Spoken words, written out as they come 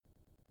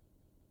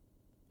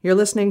You're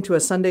listening to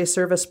a Sunday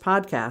service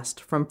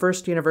podcast from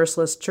First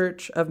Universalist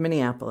Church of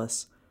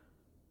Minneapolis.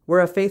 We're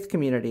a faith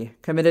community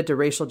committed to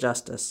racial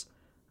justice,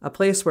 a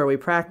place where we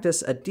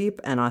practice a deep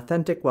and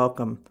authentic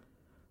welcome,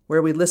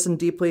 where we listen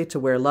deeply to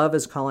where love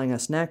is calling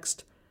us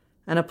next,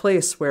 and a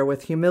place where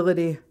with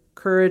humility,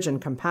 courage,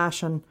 and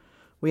compassion,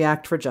 we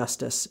act for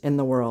justice in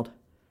the world.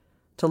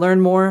 To learn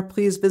more,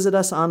 please visit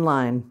us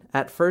online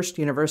at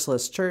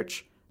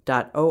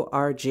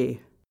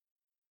firstuniversalistchurch.org.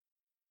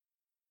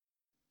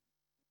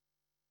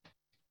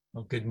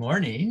 Well, good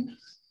morning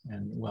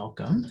and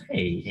welcome.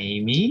 Hey,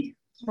 Amy.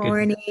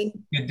 Morning.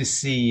 Good to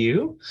see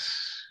you.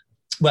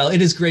 Well,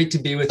 it is great to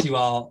be with you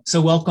all.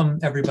 So welcome,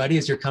 everybody,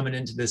 as you're coming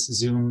into this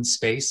Zoom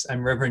space.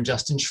 I'm Reverend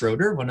Justin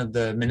Schroeder, one of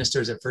the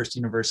ministers at First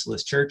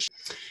Universalist Church.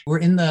 We're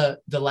in the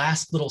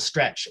last little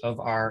stretch of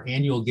our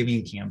annual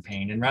giving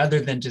campaign. And rather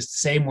than just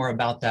say more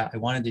about that, I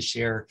wanted to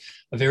share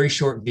a very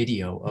short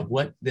video of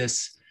what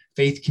this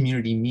faith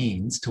community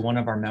means to one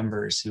of our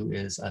members who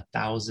is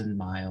 1,000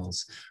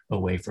 miles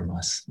away from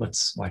us.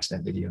 Let's watch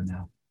that video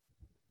now.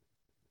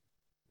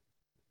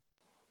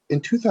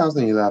 In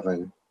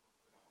 2011,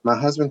 my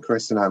husband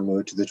Chris and I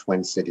moved to the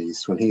Twin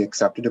Cities when he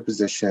accepted a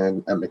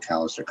position at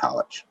Macalester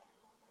College.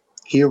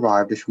 He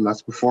arrived a few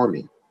months before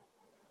me.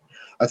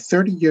 A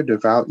 30-year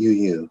devout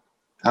UU,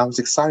 I was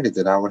excited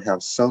that I would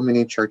have so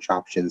many church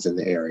options in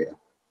the area.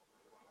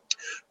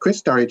 Chris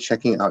started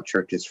checking out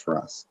churches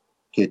for us.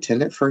 He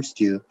attended First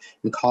U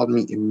and called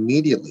me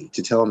immediately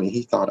to tell me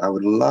he thought I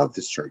would love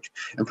this church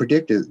and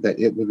predicted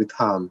that it would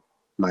become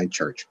my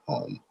church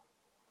home.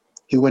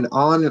 He went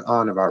on and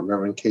on about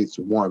Reverend Kate's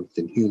warmth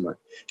and humor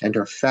and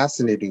her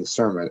fascinating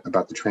sermon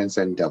about the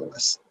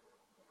Transcendentalists.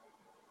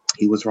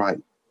 He was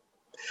right.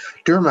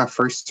 During my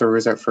first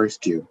service at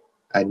First U,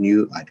 I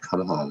knew I'd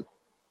come home.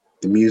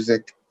 The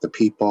music, the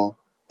people,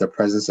 the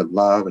presence of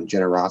love and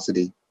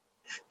generosity,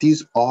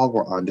 these all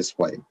were on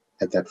display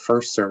at that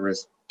first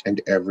service and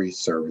every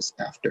service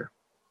after.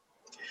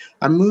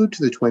 I moved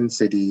to the Twin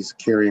Cities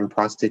carrying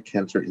prostate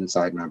cancer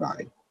inside my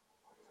body.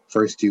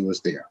 First U was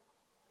there.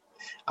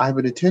 I had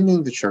been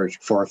attending the church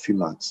for a few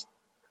months.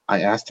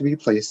 I asked to be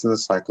placed in the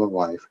cycle of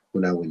life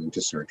when I went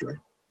into surgery.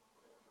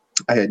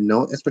 I had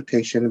no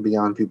expectation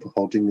beyond people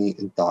holding me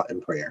in thought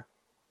and prayer.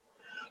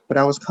 But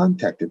I was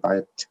contacted by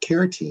a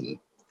care team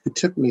who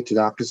took me to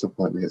doctor's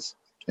appointments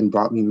and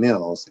brought me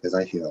meals as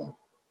I healed.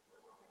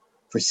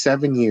 For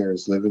 7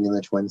 years living in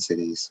the Twin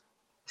Cities,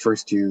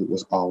 First U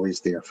was always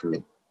there for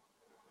me.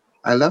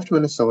 I left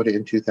Minnesota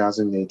in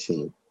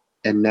 2018,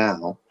 and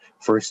now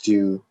First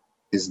U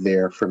is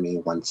there for me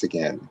once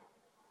again,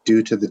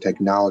 due to the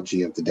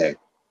technology of the day.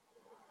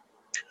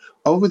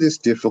 Over this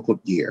difficult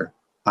year,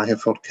 I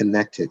have felt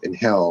connected and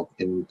held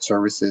in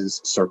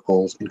services,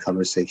 circles, and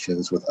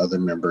conversations with other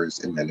members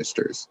and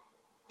ministers.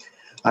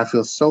 I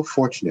feel so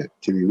fortunate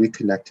to be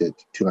reconnected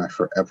to my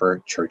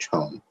forever church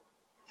home,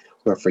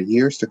 where for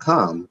years to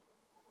come,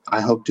 I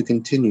hope to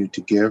continue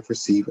to give,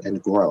 receive,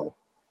 and grow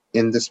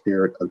in the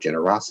spirit of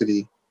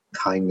generosity,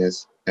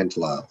 kindness, and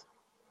love.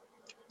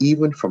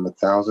 Even from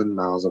 1,000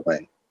 miles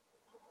away,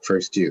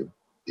 First U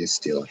is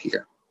still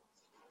here.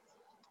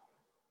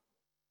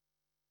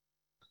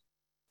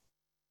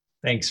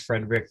 Thanks,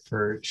 Frederick,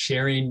 for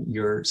sharing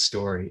your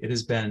story. It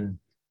has been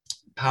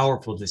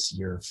powerful this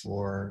year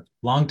for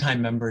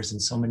longtime members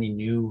and so many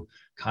new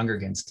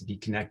congregants to be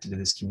connected to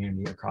this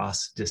community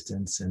across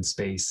distance and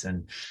space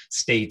and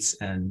states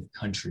and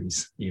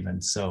countries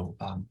even. So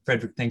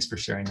Frederick, thanks for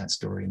sharing that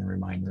story and a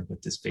reminder of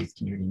what this faith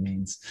community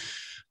means.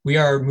 We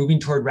are moving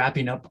toward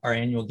wrapping up our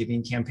annual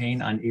giving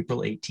campaign on April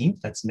 18th.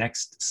 That's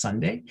next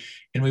Sunday.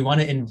 And we want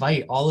to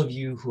invite all of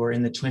you who are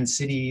in the Twin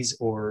Cities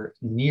or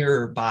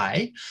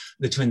nearby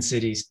the Twin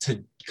Cities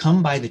to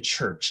come by the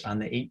church on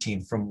the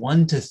 18th from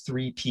 1 to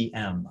 3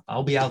 p.m.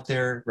 I'll be out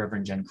there.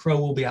 Reverend Jen Crow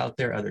will be out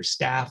there. Other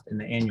staff and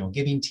the annual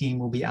giving team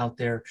will be out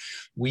there.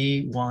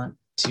 We want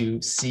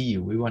to see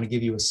you. We want to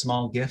give you a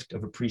small gift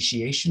of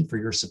appreciation for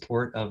your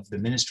support of the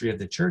ministry of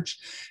the church.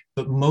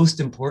 But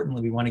most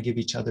importantly, we want to give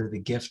each other the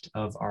gift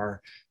of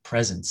our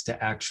presence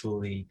to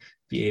actually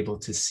be able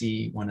to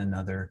see one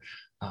another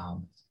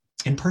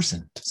in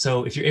person.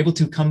 So if you're able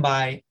to come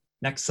by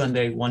next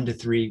Sunday, 1 to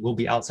 3, we'll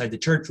be outside the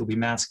church. We'll be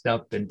masked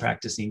up and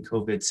practicing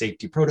COVID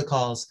safety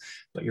protocols,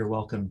 but you're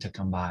welcome to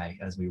come by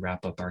as we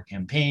wrap up our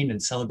campaign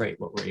and celebrate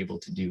what we're able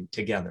to do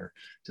together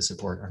to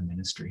support our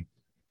ministry.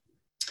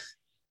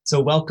 So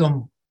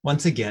welcome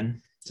once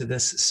again to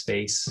this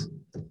space.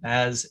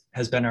 As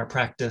has been our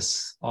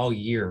practice all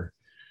year,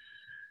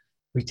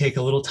 we take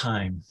a little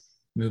time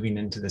moving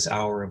into this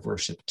hour of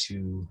worship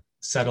to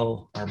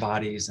settle our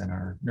bodies and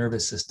our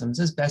nervous systems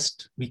as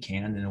best we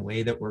can in a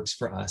way that works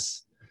for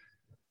us.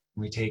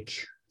 We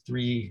take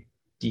 3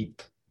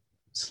 deep,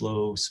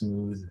 slow,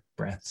 smooth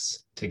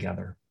breaths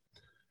together,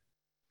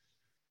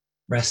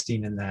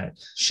 resting in that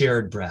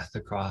shared breath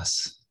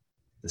across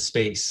the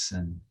space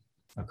and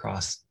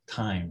across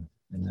time.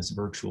 In this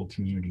virtual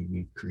community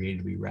we've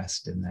created, we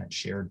rest in that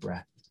shared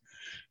breath.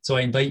 So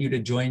I invite you to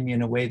join me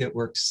in a way that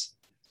works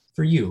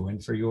for you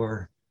and for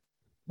your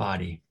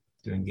body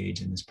to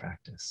engage in this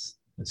practice.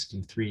 Let's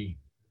do 3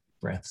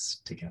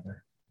 breaths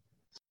together.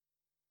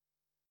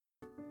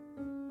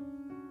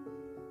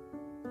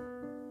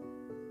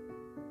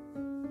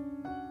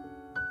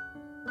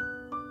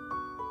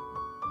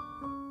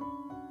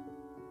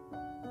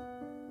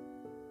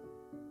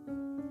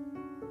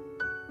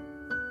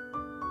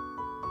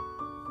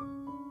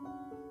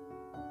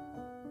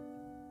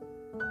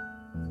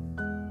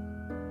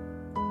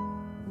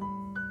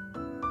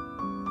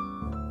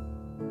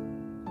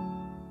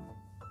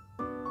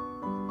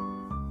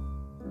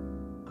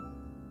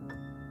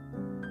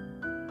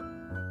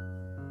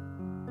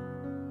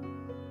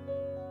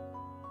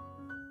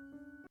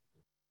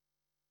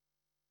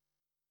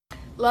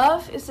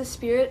 Love is the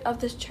spirit of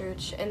this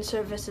church, and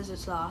service is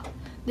its law.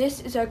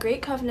 This is our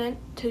great covenant,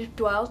 to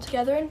dwell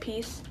together in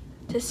peace,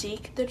 to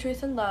seek the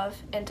truth in love,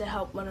 and to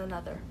help one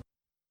another.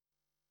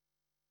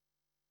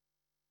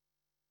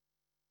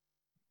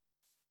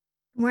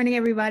 Good morning,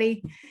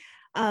 everybody.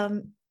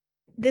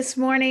 This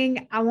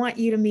morning, I want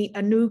you to meet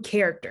a new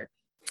character.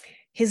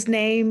 His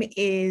name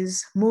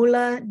is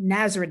Mullah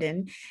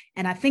Nasruddin,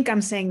 and I think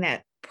I'm saying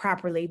that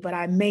properly, but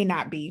I may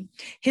not be.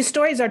 His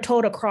stories are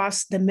told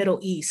across the Middle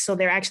East, so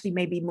there actually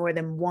may be more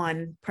than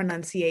one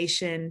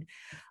pronunciation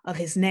of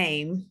his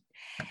name.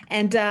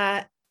 And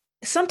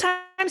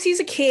sometimes he's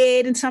a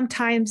kid, and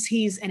sometimes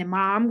he's an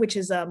imam, which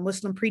is a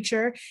Muslim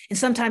preacher, and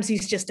sometimes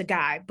he's just a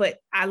guy. But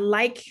I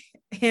like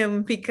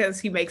him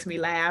because he makes me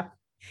laugh,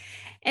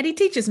 and he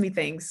teaches me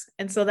things.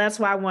 And so that's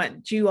why I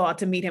want you all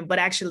to meet him. But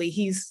actually,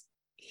 he's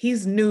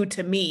new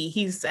to me.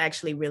 He's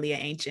actually really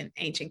an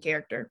ancient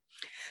character.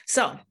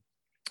 So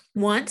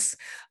once,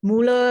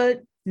 Mullah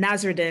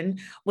Nasruddin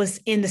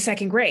was in the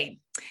second grade,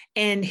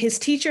 and his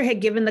teacher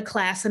had given the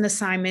class an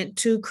assignment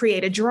to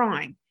create a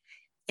drawing,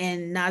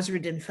 and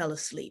Nasruddin fell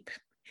asleep.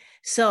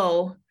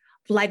 So,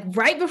 like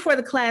right before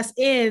the class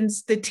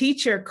ends, the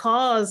teacher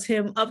calls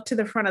him up to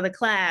the front of the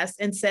class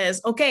and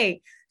says,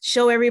 "Okay,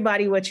 show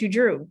everybody what you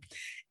drew."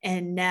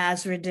 And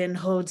Nasruddin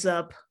holds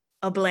up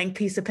a blank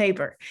piece of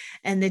paper.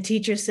 And the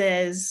teacher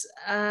says,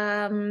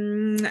 I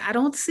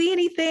don't see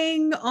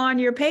anything on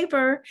your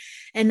paper.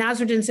 And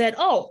Nasruddin said,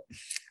 "Oh,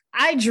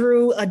 I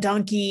drew a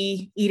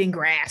donkey eating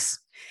grass."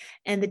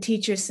 And the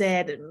teacher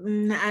said,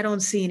 "I don't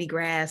see any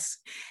grass."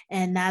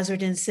 And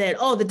Nasruddin said,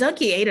 "Oh, the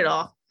donkey ate it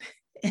all."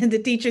 And the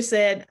teacher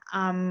said,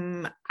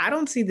 "I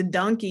don't see the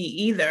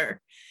donkey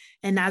either."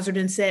 And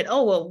Nasruddin said,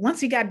 "Oh, well, once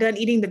he got done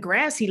eating the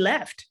grass, he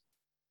left."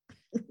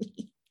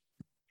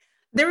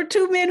 There were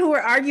two men who were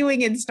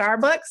arguing in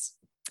Starbucks,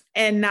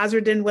 and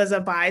Nasruddin was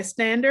a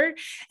bystander.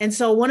 And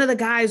so one of the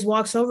guys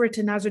walks over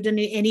to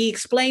Nasruddin and he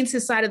explains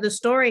his side of the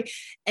story.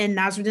 And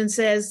Nasruddin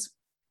says,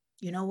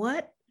 "You know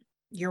what?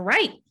 You're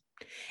right."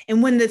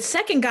 And when the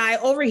second guy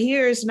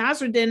overhears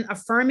Nasruddin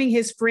affirming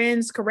his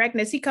friend's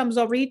correctness, he comes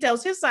over, he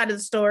tells his side of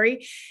the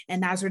story,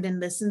 and Nasruddin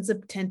listens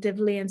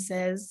attentively and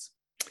says,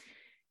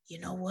 "You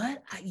know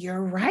what?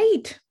 You're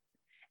right."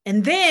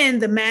 And then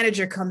the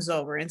manager comes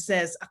over and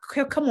says,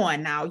 "Come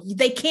on now,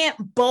 they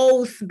can't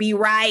both be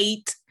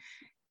right."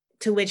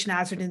 To which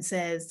Nasruddin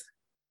says,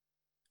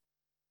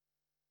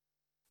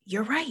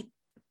 "You're right."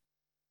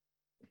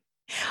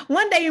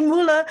 One day,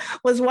 Mullah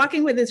was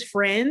walking with his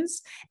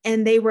friends,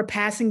 and they were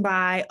passing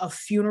by a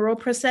funeral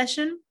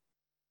procession.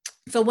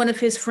 So one of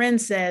his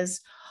friends says,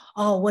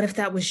 "Oh, what if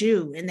that was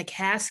you in the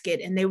casket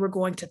and they were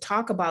going to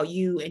talk about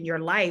you and your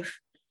life?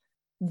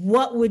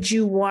 What would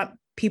you want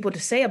people to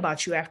say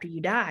about you after you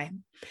die?"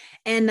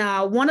 And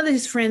one of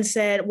his friends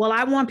said, "Well,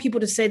 I want people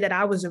to say that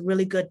I was a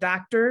really good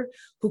doctor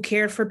who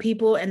cared for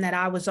people and that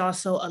I was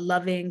also a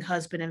loving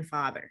husband and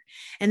father."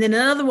 And then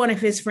another one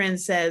of his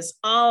friends says,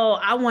 "Oh,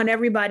 I want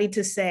everybody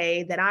to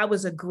say that I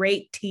was a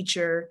great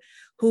teacher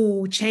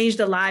who changed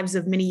the lives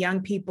of many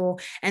young people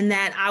and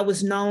that I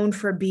was known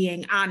for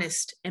being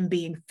honest and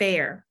being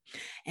fair."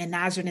 And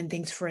Nasruddin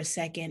thinks for a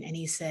second and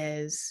he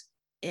says,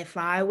 "If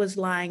I was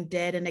lying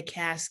dead in a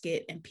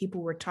casket and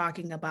people were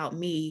talking about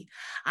me,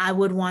 I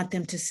would want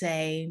them to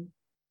say,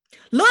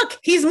 'Look,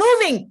 he's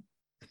moving.'"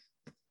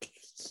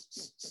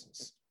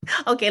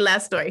 Okay,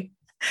 last story.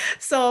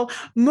 So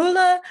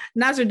Mullah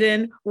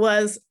Nasruddin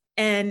was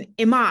an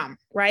imam,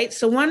 right?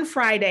 So one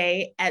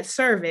Friday at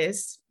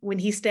service, when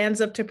he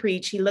stands up to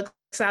preach, he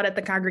looks out at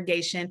the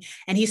congregation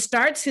and he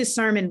starts his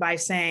sermon by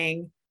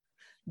saying,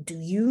 "Do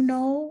you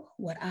know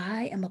what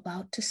I am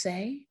about to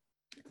say?"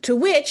 To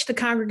which the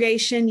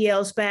congregation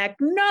yells back,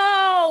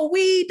 "No,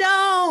 we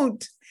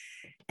don't."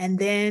 And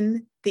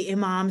then the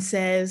imam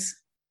says,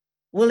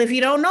 "Well, if you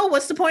don't know,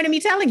 what's the point of me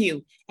telling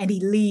you?" And he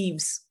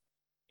leaves.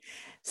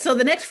 So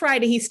the next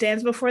Friday, he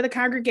stands before the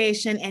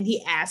congregation and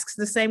he asks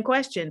the same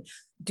question.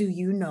 "Do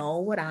you know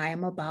what I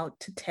am about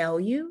to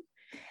tell you?"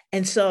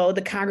 And so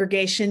the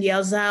congregation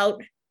yells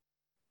out,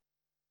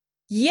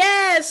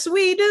 "Yes,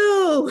 we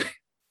do."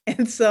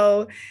 And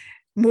so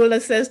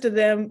Mullah says to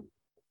them,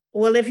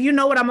 "Well, if you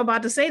know what I'm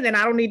about to say, then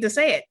I don't need to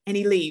say it." And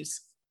he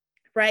leaves,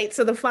 right?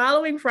 So the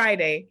following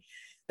Friday,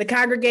 the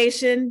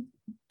congregation,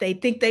 they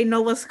think they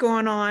know what's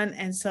going on.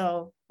 And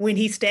so when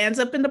he stands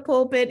up in the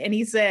pulpit and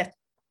he said,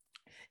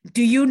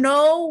 "Do you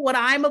know what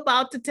I'm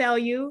about to tell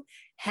you?"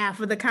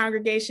 Half of the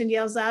congregation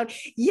yells out,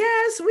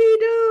 yes, we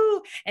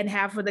do. And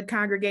half of the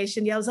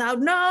congregation yells out,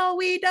 no,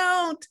 we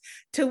don't.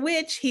 To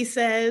which he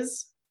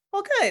says,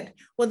 well, good.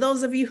 Well,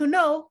 those of you who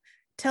know,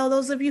 tell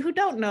those of you who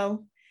don't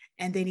know.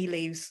 And then he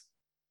leaves.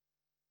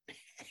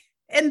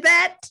 And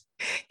that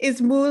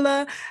is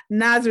Mullah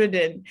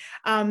Nasruddin.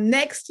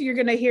 Next, you're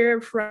going to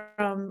hear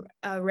from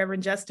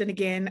Reverend Justin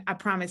again. I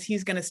promise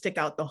he's going to stick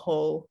out the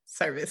whole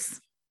service.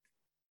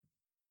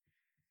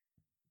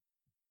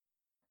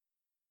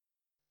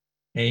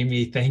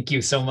 Amy, thank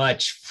you so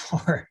much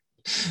for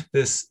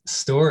this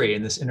story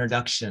and this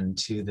introduction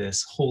to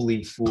this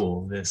holy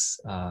fool, this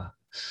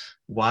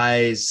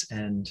wise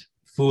and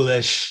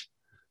foolish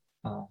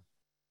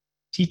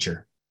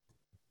teacher.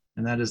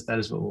 And that is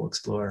what we'll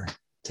explore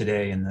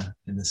today in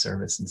the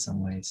service in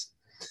some ways.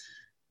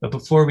 But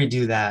before we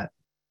do that,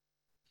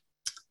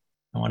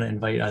 I want to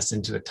invite us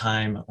into a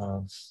time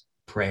of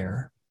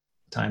prayer,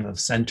 a time of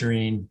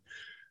centering,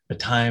 a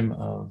time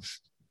of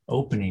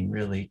opening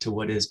really to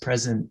what is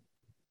present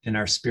in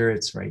our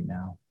spirits right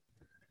now.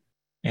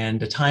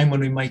 And a time when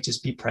we might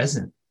just be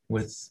present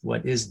with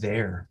what is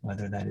there,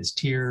 whether that is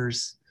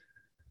tears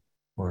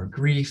or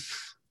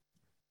grief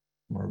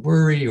or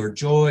worry or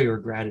joy or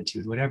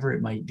gratitude, whatever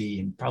it might be.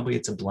 And probably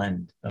it's a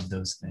blend of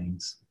those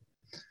things.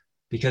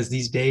 Because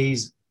these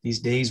days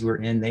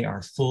we're in, they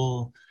are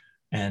full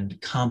and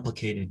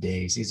complicated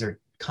days. These are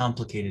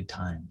complicated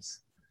times.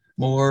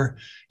 More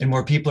and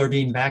more people are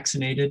being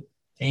vaccinated,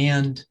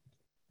 and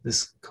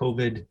this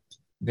COVID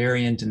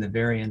variant and the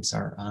variants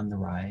are on the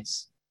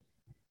rise.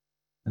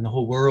 And the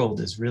whole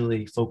world is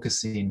really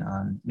focusing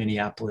on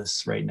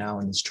Minneapolis right now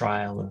in this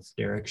trial of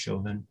Derek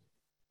Chauvin.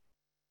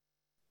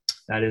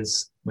 That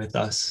is with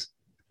us.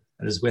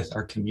 That is with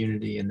our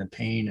community, and the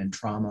pain and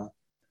trauma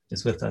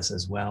is with us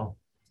as well.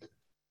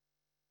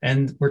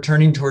 And we're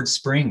turning towards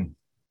spring.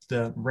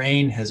 The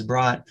rain has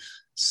brought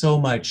so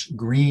much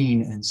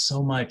green and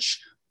so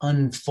much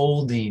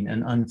unfolding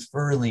and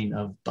unfurling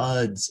of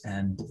buds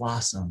and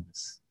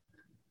blossoms.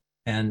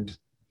 And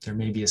there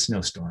may be a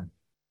snowstorm.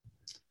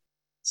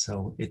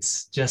 So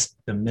it's just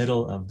the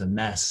middle of the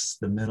mess,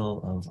 the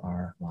middle of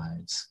our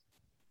lives.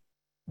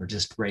 We're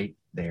just right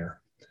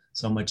there.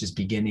 So much is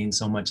beginning,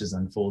 so much is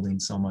unfolding,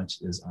 so much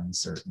is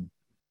uncertain.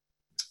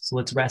 So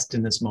let's rest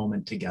in this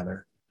moment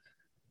together.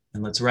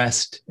 And let's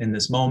rest in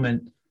this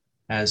moment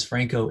as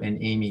Franco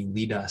and Amy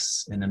lead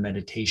us in a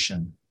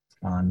meditation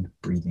on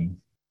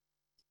breathing.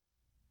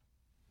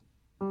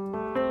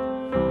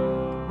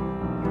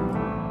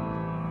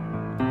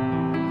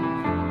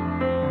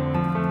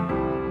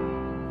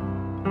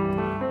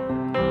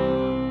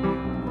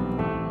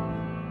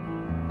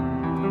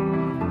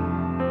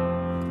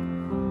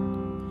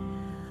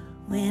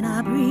 When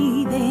I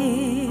breathe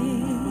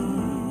in,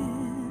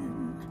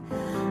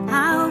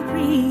 I'll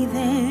breathe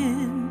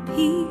in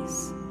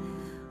peace.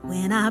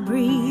 When I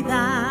breathe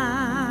out,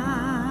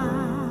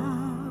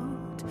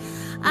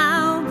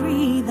 I'll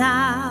breathe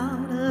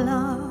out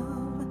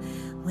love.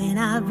 When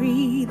I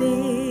breathe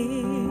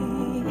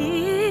in,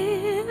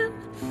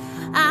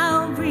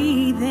 I'll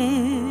breathe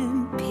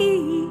in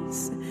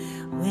peace.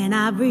 When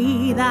I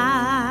breathe out,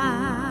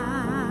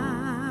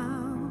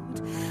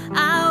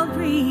 I'll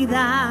breathe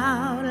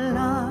out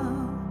love.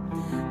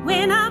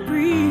 When I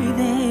breathe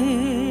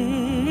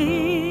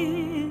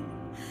in,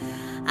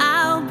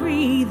 I'll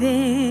breathe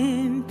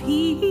in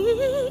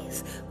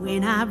peace.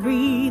 When I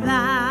breathe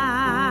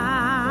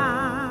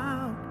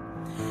out,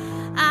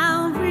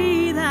 I'll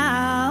breathe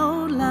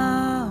out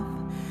love.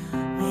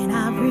 When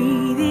I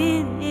breathe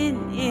in,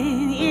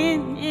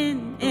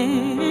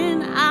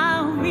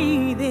 I'll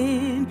breathe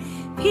in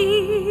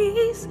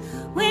peace.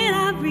 When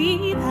I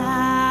breathe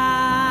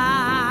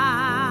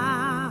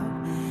out,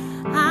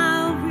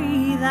 I'll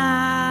breathe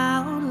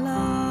out love.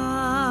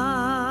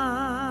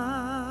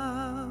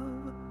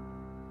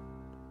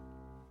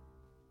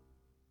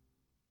 When I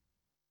breathe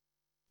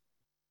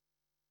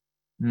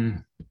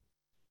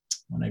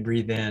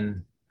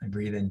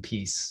in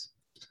peace.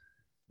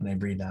 When I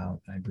breathe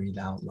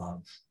out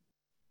love.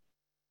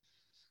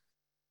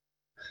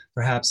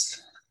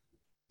 Perhaps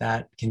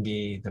that can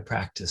be the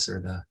practice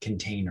or the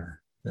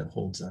container that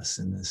holds us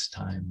in this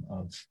time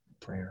of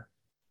prayer.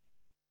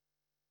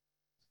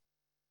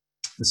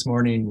 This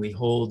morning, we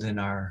hold in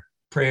our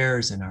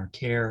prayers, in our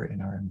care,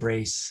 in our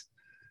embrace,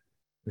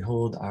 we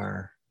hold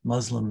our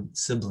Muslim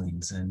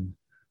siblings and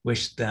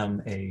wish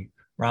them a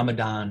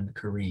Ramadan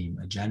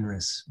Kareem, a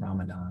generous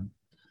Ramadan.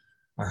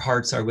 Our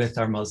hearts are with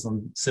our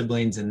Muslim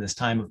siblings in this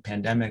time of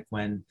pandemic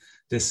when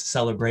this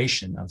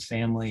celebration of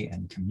family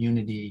and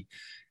community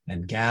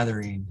and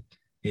gathering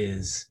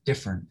is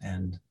different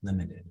and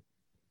limited.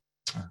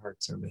 Our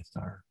hearts are with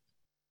our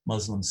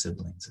Muslim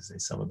siblings as they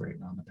celebrate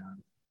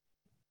Ramadan.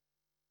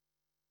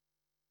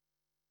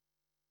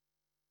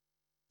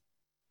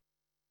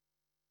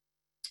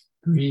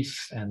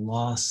 Grief and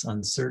loss,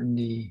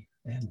 uncertainty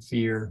and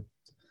fear,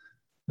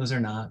 those are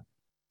not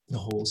the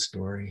whole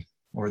story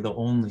or the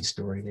only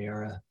story. They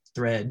are a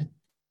thread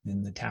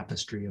in the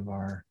tapestry of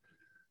our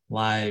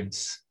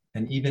lives.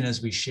 And even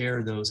as we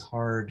share those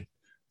hard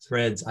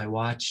threads, I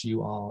watch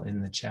you all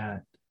in the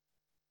chat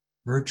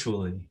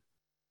virtually,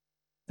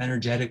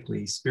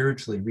 energetically,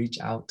 spiritually reach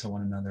out to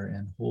one another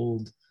and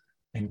hold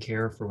and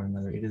care for one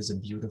another. It is a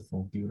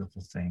beautiful,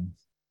 beautiful thing.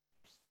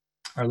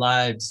 Our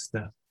lives,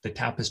 the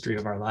tapestry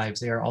of our lives,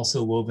 they are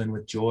also woven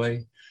with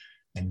joy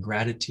and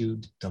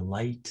gratitude,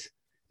 delight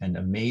and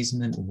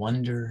amazement,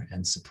 wonder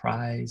and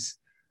surprise.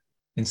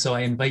 And so I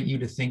invite you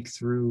to think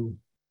through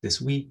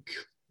this week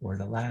or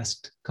the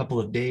last couple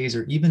of days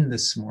or even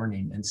this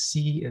morning and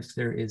see if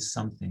there is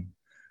something,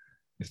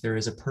 if there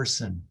is a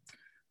person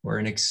or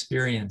an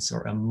experience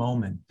or a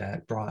moment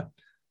that brought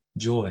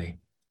joy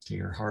to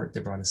your heart,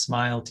 that brought a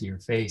smile to your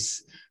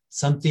face,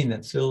 something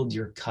that filled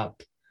your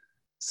cup,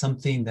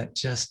 something that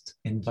just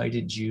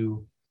invited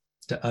you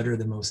to utter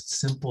the most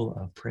simple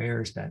of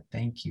prayers, that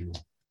thank you,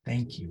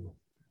 thank you.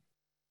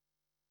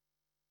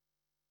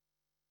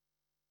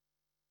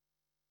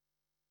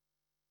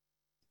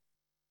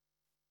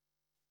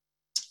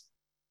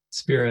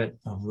 Spirit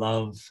of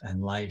love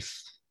and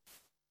life,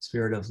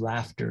 spirit of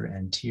laughter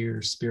and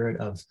tears, spirit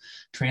of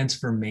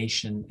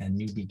transformation and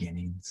new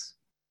beginnings.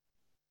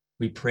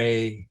 We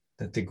pray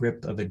that the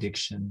grip of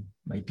addiction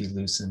might be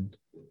loosened,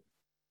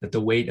 that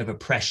the weight of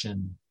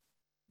oppression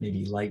may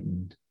be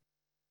lightened,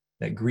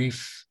 that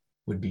grief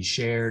would be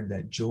shared,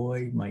 that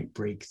joy might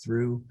break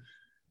through,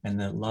 and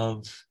that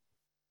love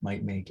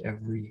might make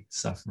every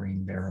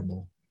suffering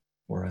bearable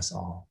for us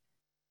all.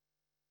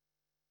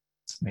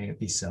 May it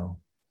be so.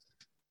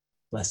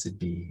 Blessed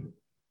be,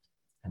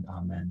 and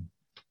amen.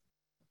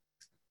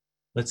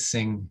 Let's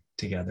sing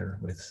together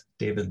with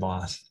David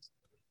Loth,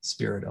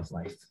 Spirit of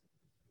Life.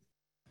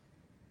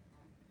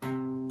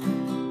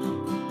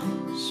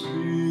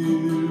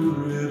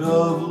 Spirit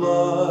of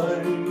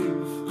life,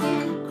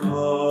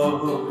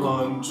 come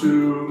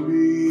unto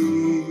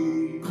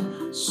me.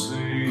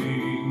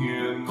 Sing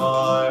in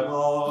my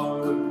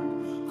heart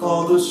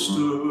all the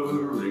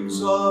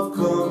stirrings of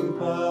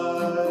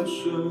compassion.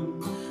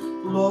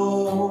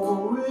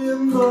 Blow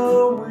in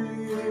the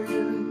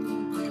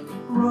wind,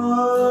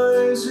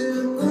 rise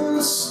in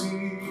the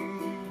sea,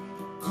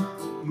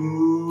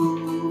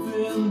 move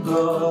in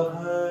the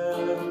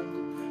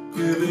hand,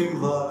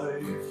 giving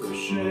life a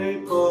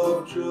shape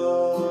of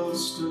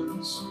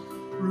justice,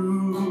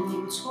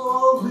 roots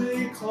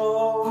wholly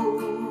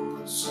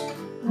close,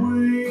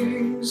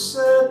 wings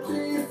set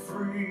me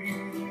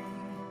free.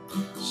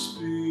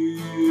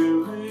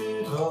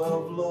 Spirit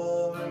of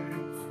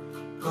life,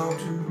 come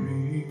to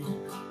me,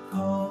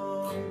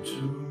 come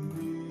to me.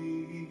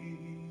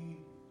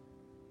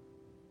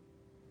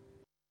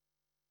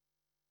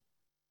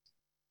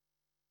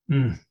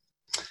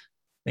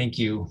 Thank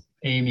you,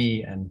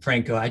 Amy and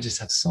Franco. I just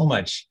have so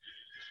much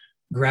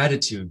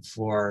gratitude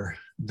for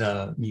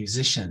the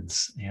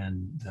musicians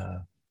and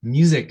the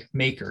music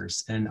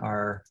makers in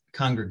our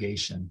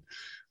congregation,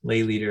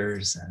 lay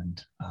leaders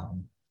and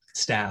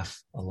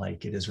staff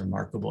alike. It is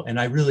remarkable. And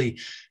I really,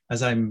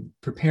 as I'm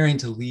preparing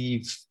to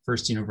leave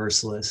First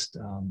Universalist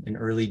in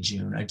early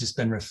June, I've just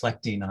been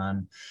reflecting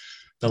on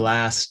the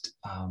last,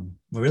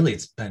 really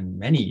it's been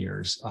many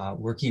years,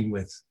 working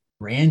with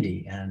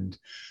Randy and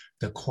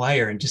the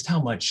choir, and just how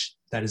much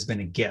that has been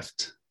a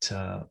gift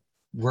to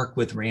work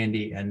with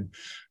Randy. And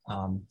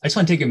I just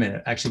want to take a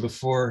minute, actually,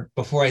 before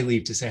I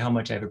leave, to say how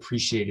much I've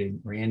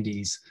appreciated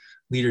Randy's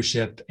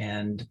leadership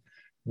and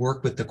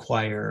work with the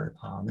choir.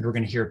 And we're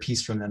going to hear a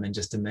piece from them in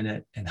just a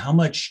minute, and how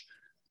much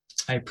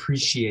I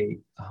appreciate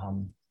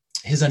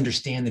his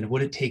understanding of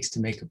what it takes to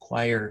make a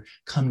choir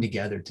come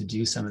together to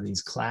do some of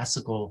these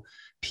classical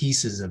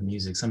pieces of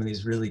music, some of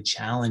these really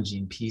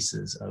challenging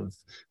pieces of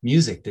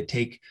music that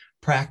take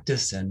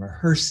practice and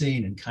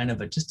rehearsing and kind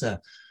of a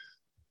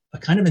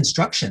kind of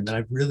instruction that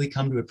I've really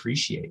come to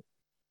appreciate.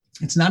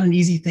 It's not an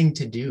easy thing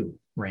to do,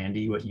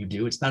 Randy, what you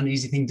do. It's not an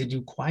easy thing to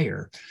do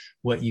choir,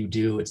 what you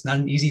do. It's not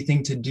an easy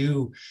thing to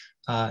do,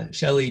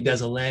 Shelley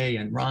Desolé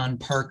and Ron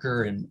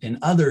Parker and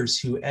others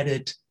who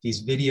edit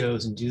these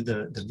videos and do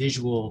the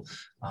visual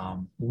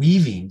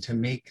weaving to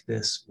make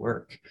this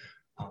work.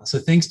 So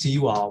thanks to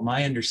you all.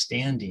 My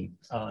understanding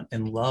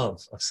and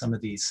love of some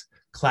of these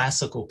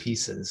classical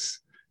pieces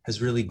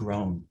has really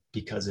grown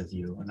because of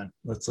you. And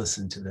let's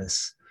listen to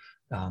this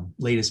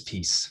latest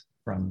piece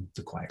from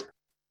the choir.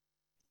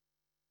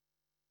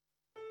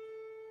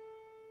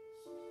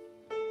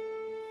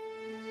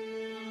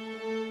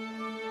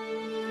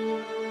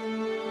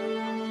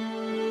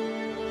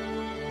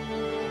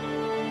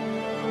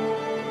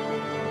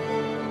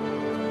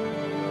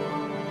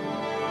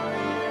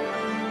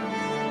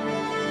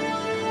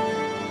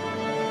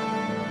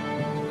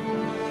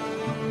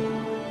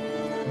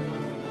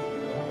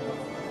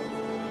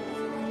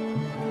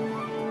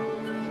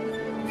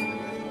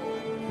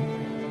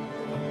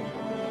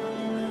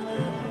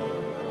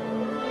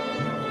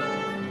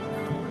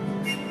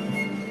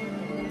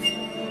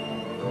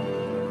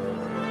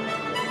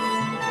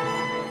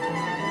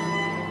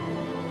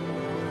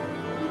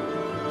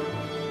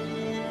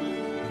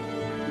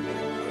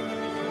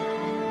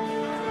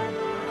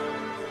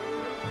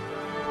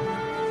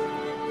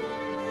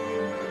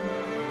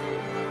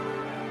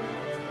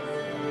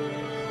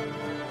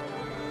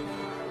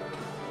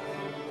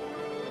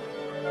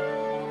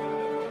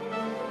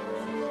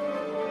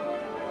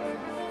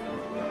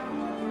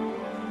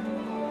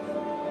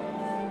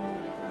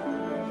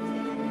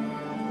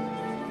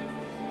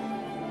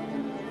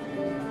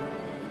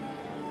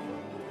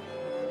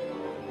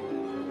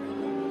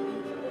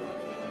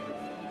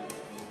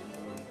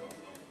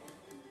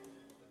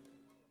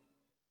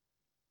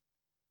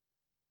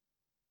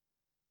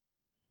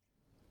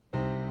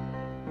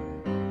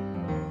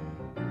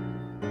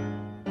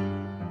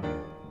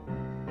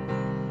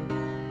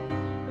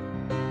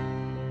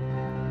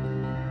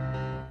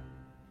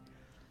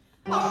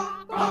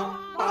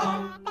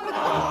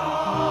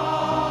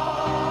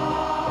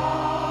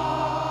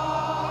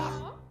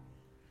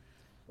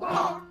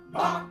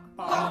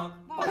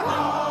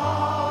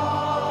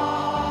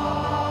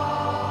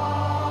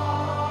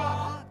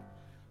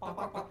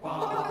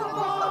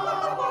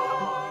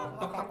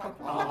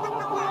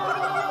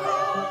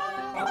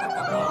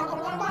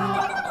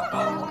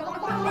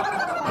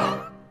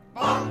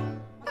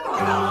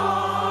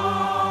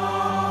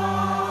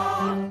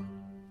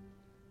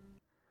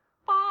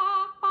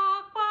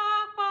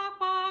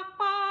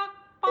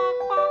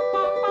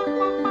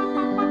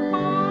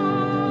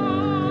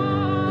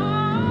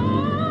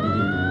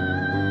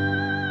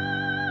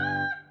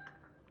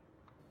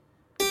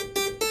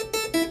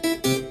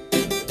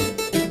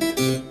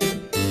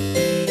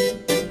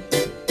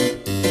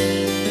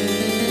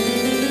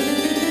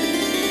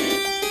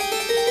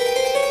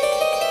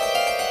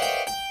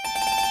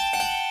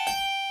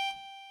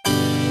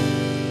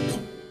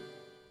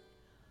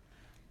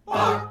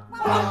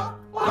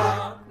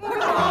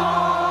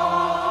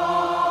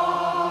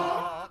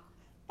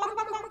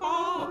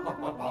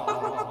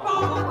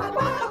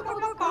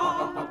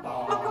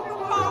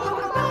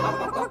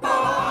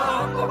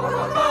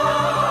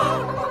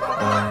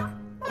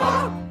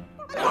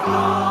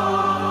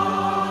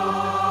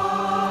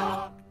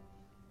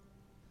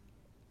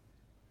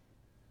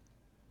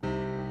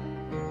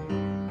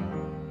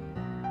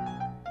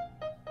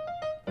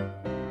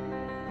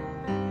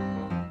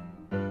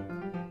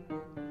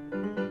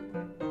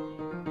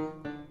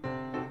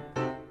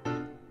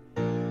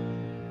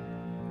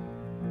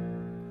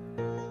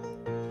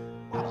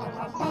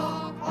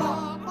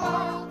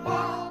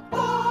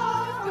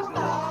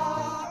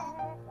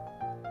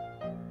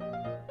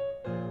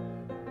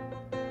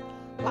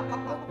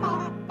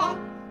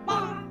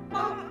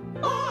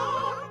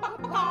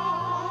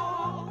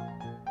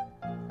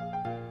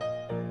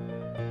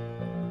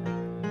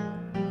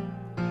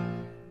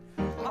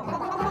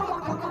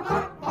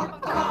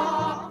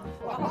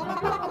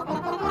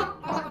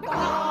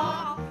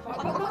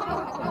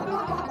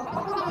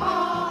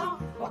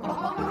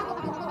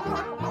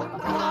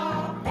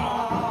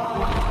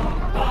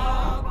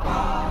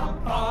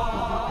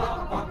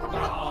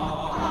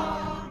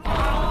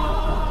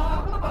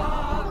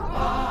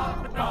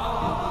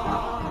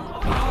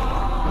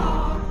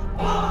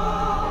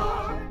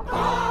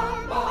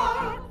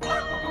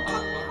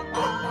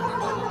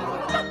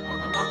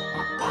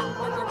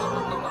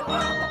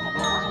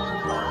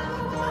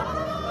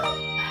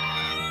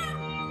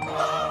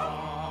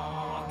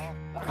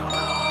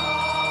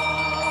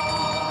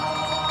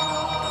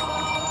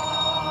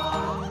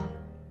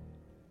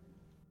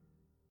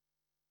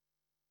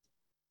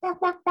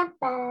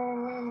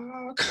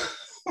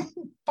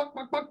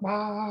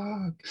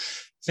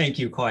 Thank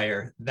you,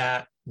 choir.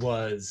 That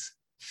was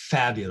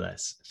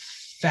fabulous,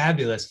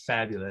 fabulous,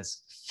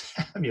 fabulous,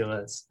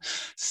 fabulous.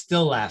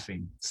 Still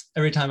laughing.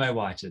 Every time I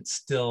watch it,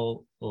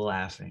 still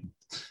laughing.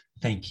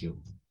 Thank you.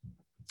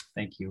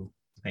 Thank you.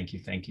 Thank you.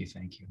 Thank you.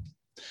 Thank you.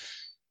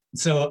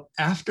 So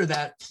after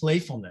that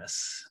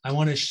playfulness, I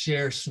want to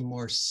share some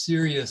more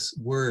serious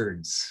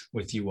words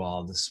with you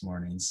all this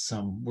morning,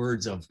 some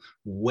words of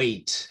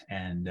weight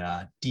and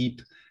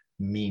deep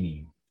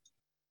meaning.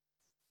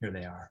 Here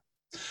they are.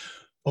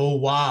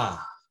 Owa,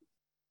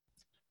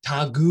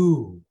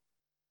 Tagu,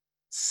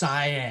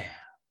 Siam.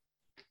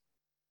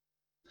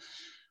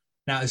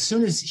 Now, as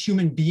soon as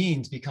human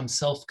beings become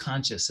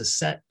self-conscious, a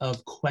set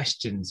of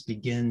questions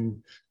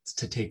begin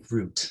to take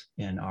root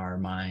in our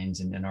minds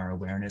and in our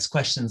awareness.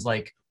 Questions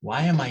like,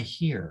 why am I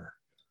here?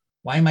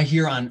 Why am I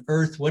here on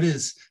earth? What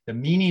is the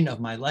meaning of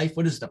my life?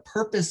 What is the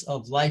purpose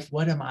of life?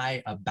 What am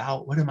I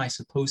about? What am I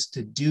supposed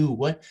to do?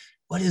 What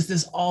does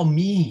this all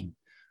mean?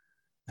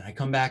 And I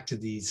come back to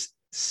these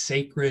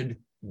sacred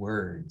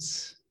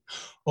words.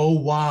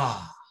 Owa,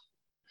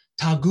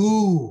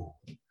 Tagu,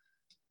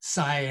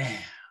 Siam.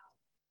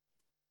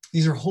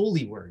 These are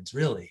holy words,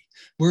 really.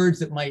 Words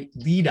that might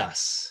lead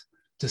us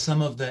to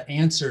some of the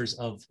answers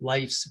of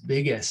life's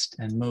biggest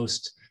and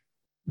most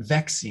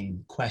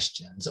vexing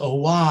questions.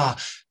 Owa,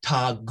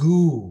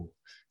 Tagu,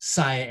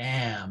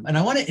 Siam. And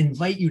I want to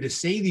invite you to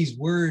say these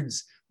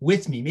words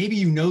with me. Maybe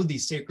you know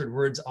these sacred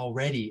words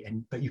already,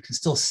 but you can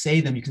still say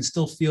them. You can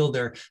still feel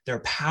their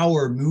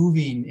power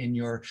moving in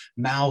your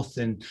mouth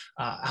and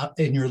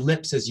in your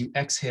lips as you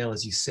exhale,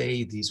 as you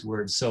say these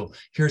words. So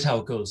here's how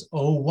it goes.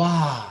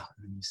 Owa,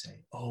 and you say,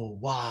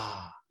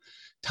 Owa,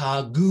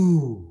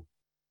 Tagu,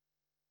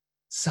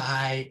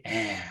 Siam.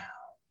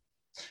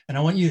 And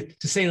I want you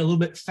to say it a little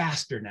bit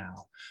faster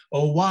now.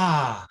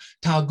 Owa,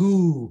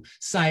 Tagu,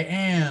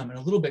 Siam, and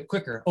a little bit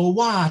quicker.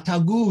 Owa,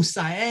 Tagu,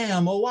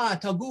 Siam,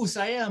 Owa, Tagu,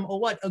 Siam, oh,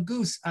 what a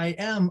goose I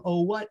am,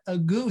 oh, what a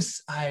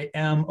goose I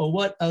am, oh,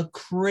 what a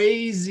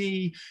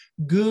crazy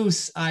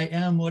goose I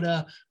am, what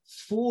a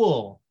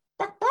fool,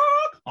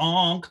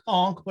 honk,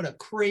 honk, what a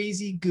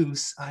crazy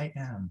goose I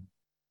am.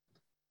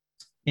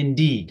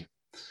 Indeed,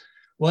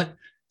 what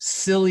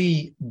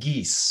silly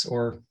geese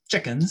or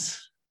chickens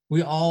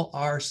we all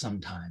are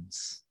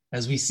sometimes,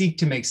 as we seek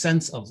to make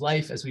sense of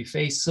life, as we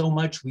face so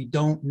much we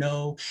don't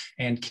know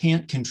and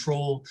can't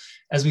control,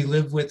 as we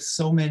live with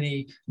so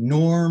many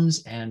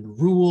norms and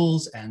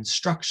rules and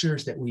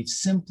structures that we've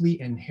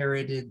simply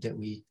inherited, that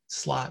we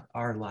slot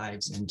our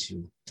lives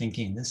into,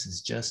 thinking this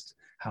is just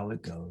how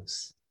it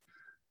goes.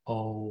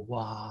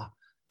 Owa,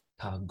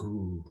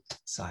 Tagu,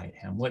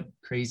 Siam. What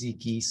crazy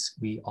geese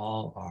we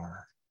all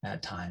are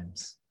at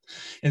times.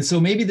 And so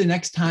maybe the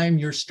next time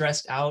you're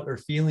stressed out or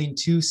feeling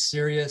too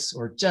serious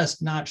or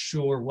just not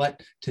sure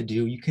what to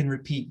do, you can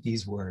repeat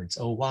these words,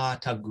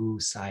 Owa, Tagu,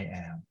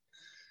 Siam.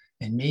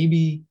 And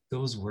maybe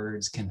those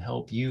words can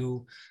help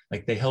you,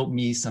 like they help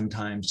me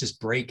sometimes, just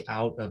break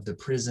out of the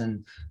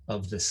prison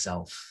of the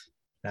self,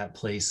 that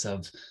place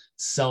of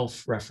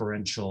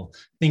self-referential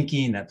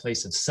thinking, that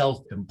place of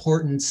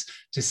self-importance,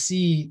 to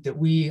see that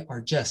we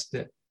are just,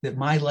 that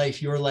my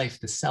life, your life,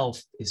 the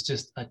self is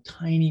just a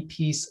tiny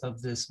piece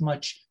of this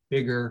much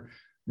bigger,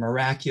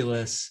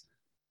 miraculous,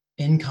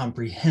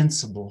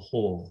 incomprehensible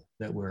whole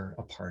that we're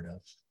a part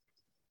of.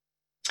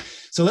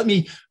 So let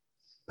me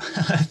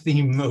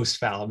theme most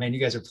foul. Man, you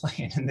guys are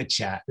playing in the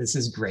chat. This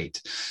is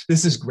great.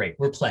 This is great.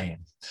 We're playing.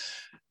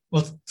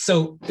 Well,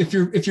 so if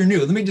you're new,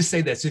 let me just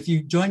say this. If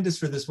you joined us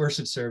for this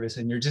worship service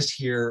and you're just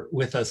here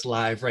with us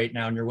live right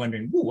now and you're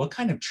wondering, what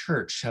kind of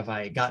church have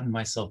I gotten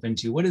myself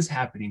into? What is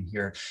happening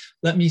here?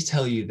 Let me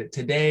tell you that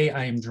today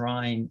I am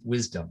drawing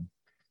wisdom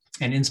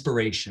and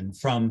inspiration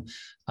from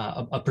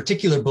a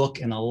particular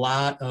book and a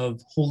lot of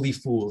holy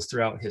fools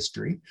throughout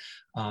history.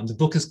 The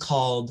book is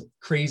called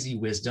Crazy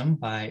Wisdom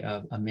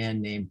by a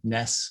man named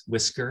Ness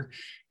Whisker.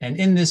 And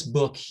in this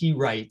book, he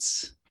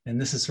writes, and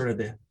this is sort of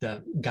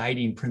the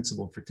guiding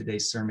principle for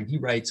today's sermon. He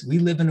writes, we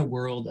live in a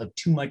world of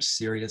too much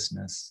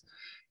seriousness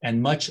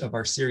And much of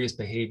our serious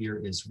behavior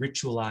is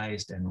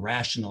ritualized and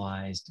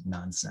rationalized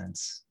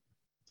nonsense.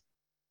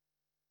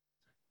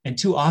 And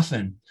too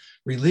often,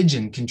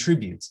 religion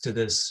contributes to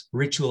this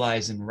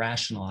ritualized and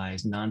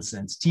rationalized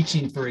nonsense,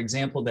 teaching, for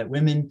example, that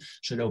women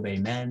should obey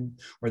men,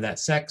 or that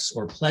sex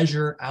or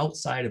pleasure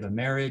outside of a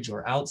marriage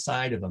or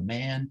outside of a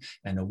man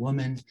and a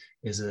woman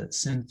is a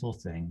sinful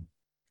thing.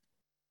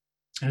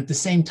 And at the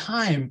same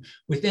time,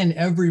 within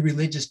every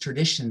religious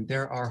tradition,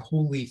 there are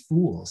holy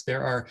fools,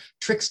 there are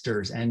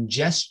tricksters and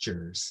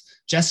jesters,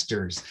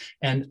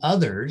 and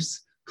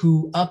others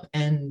who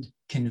upend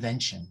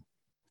convention.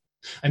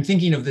 I'm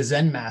thinking of the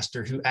Zen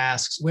master who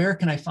asks, where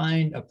can I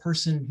find a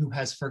person who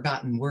has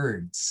forgotten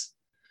words?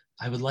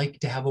 I would like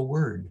to have a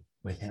word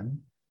with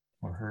him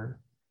or her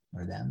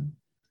or them.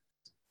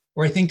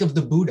 Or I think of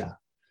the Buddha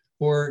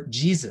or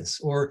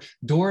Jesus or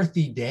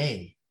Dorothy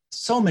Day,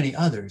 so many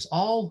others,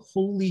 all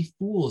holy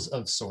fools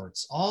of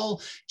sorts,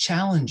 all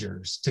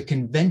challengers to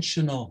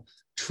conventional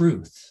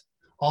truth,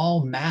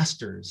 all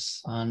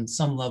masters on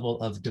some level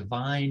of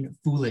divine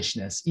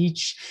foolishness,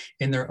 each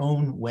in their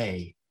own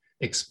way,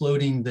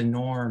 exploding the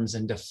norms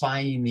and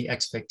defying the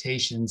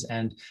expectations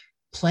and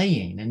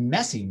playing and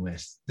messing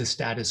with the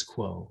status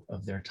quo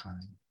of their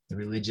time, the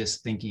religious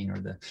thinking or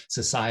the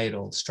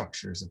societal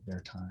structures of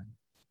their time.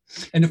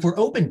 And if we're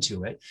open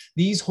to it,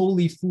 these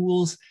holy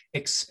fools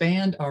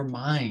expand our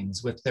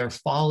minds with their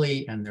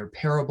folly and their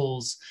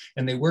parables,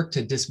 and they work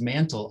to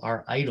dismantle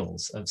our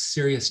idols of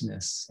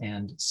seriousness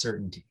and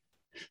certainty.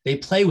 They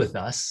play with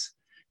us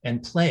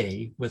and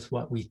play with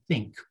what we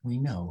think we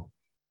know.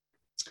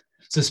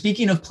 So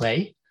speaking of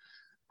play,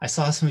 I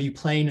saw some of you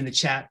playing in the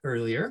chat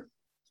earlier.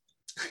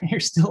 You're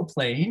still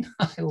playing.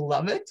 I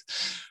love it.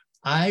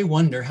 I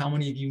wonder how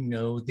many of you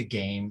know the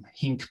game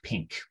Hink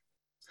Pink.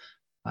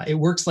 It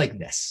works like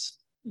this.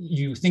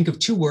 You think of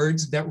two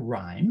words that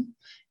rhyme,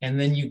 and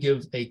then you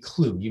give a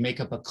clue. You make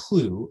up a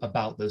clue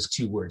about those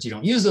two words. You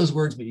don't use those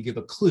words, but you give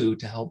a clue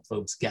to help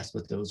folks guess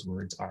what those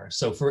words are.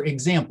 So for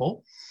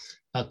example,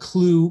 a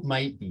clue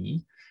might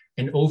be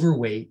an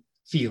overweight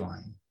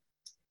feline.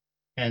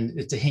 And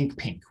it's a hink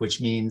pink,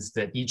 which means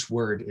that each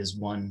word is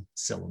one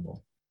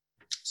syllable.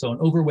 So an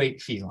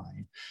overweight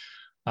feline.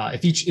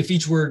 If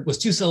each word was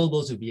 2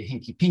 syllables, it would be a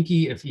hinky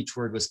pinky. If each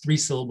word was 3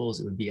 syllables,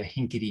 it would be a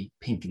hinkety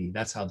pinkety.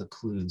 That's how the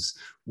clues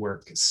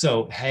work.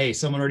 So, hey,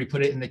 someone already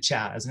put it in the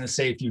chat. I was going to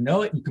say, if you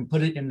know it, you can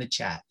put it in the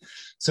chat.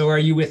 So are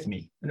you with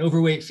me? An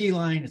overweight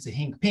feline, it's a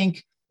hink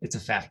pink, it's a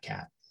fat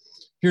cat.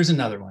 Here's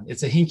another one.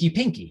 It's a hinky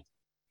pinky,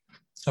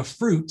 a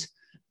fruit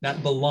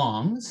that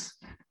belongs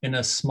in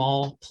a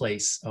small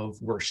place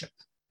of worship.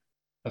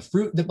 A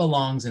fruit that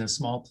belongs in a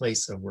small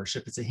place of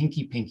worship. It's a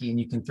hinky pinky, and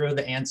you can throw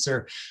the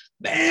answer,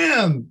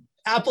 bam,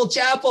 apple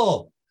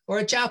chapel, or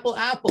a chapel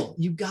apple.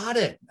 You got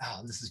it.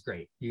 Oh, this is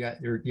great.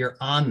 You're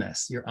on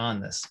this. You're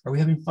on this. Are we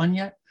having fun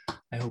yet?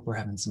 I hope we're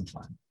having some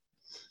fun.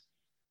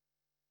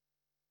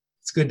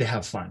 It's good to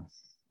have fun,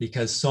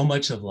 because so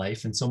much of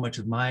life and so much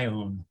of my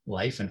own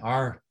life and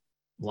our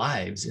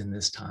lives in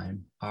this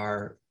time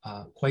are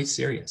quite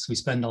serious. We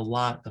spend a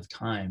lot of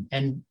time,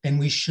 and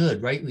we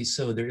should, rightly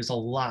so. There is a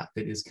lot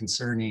that is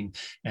concerning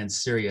and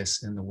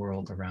serious in the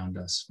world around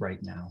us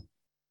right now.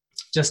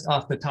 Just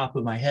off the top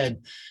of my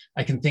head,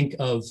 I can think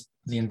of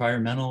the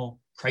environmental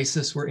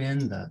crisis we're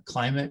in, the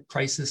climate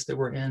crisis that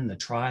we're in, the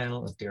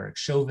trial of Derek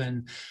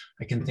Chauvin.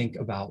 I can think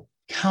about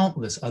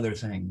countless other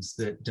things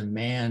that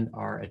demand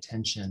our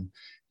attention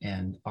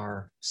and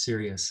are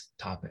serious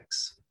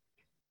topics.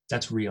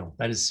 That's real.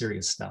 That is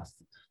serious stuff.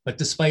 But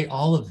despite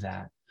all of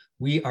that,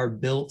 we are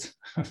built,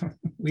 I'm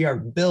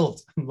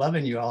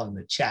loving you all in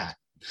the chat.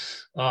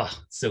 Oh,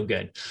 so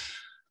good.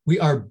 We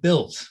are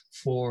built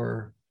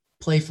for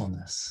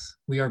playfulness.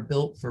 We are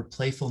built for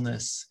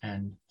playfulness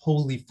and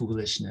holy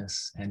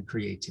foolishness and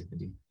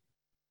creativity.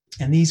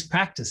 And these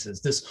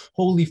practices, this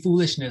holy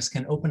foolishness,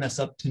 can open us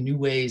up to new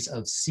ways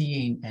of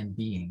seeing and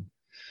being.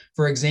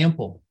 For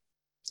example,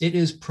 it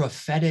is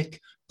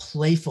prophetic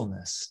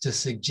playfulness to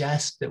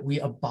suggest that we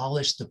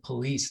abolish the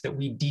police, that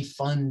we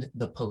defund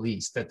the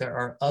police, that there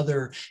are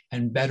other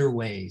and better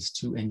ways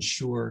to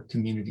ensure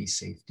community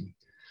safety.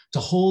 To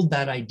hold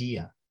that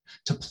idea,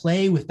 to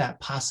play with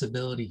that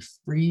possibility,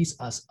 frees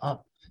us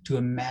up to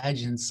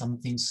imagine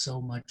something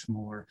so much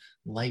more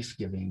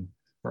life-giving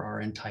for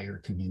our entire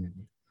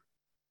community.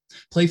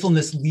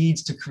 Playfulness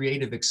leads to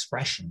creative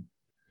expression.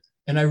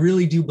 And I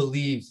really do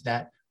believe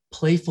that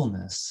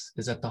playfulness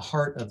is at the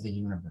heart of the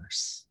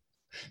universe.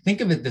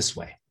 Think of it this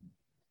way.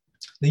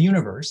 The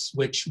universe,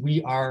 which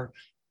we are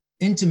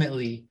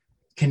intimately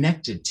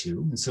connected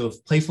to, and so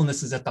if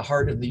playfulness is at the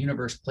heart of the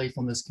universe,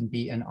 playfulness can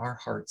be in our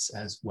hearts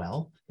as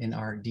well, in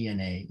our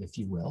DNA, if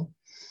you will.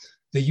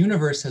 The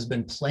universe has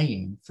been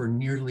playing for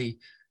nearly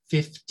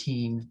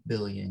 15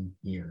 billion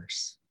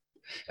years.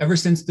 Ever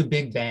since the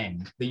Big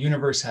Bang, the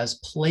universe has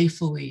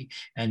playfully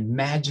and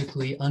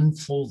magically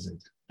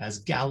unfolded as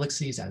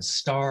galaxies, as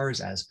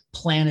stars, as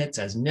planets,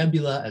 as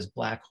nebula, as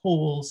black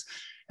holes.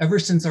 Ever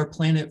since our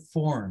planet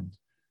formed,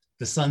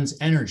 the sun's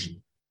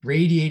energy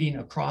radiating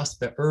across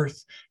the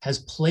earth, has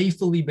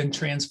playfully been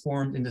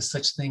transformed into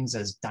such things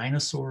as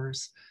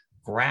dinosaurs,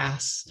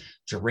 grass,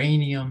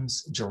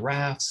 geraniums,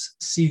 giraffes,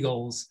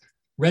 seagulls,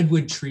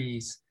 redwood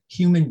trees,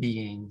 human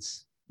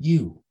beings,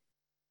 you.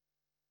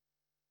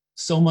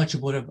 So much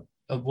of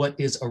what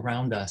is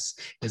around us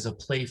is a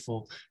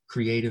playful,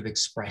 creative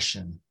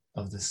expression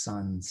of the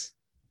sun's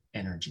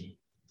energy.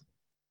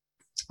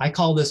 I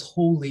call this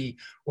holy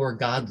or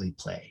godly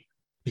play,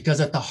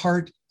 because at the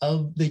heart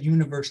of the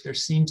universe, there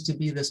seems to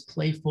be this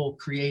playful,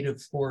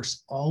 creative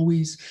force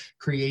always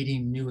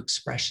creating new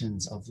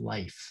expressions of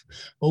life,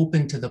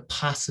 open to the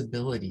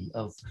possibility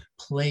of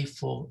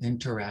playful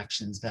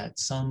interactions that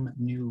some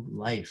new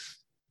life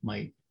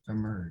might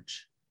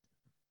emerge.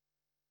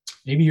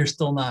 Maybe you're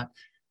still not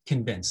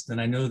convinced. And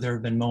I know there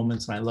have been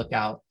moments when I look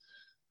out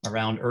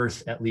around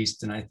Earth, at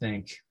least, and I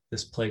think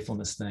this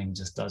playfulness thing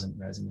just doesn't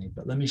resonate.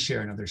 But let me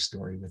share another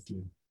story with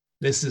you.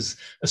 This is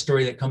a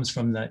story that comes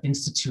from the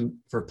Institute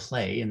for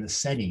Play, and the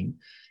setting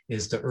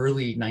is the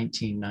early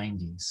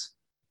 1990s.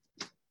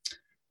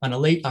 On a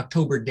late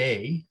October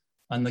day,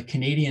 on the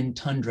Canadian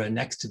tundra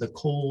next to the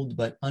cold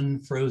but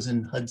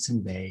unfrozen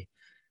Hudson Bay,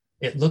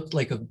 it looked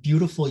like a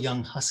beautiful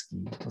young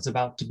husky was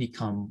about to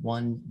become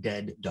one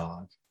dead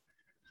dog.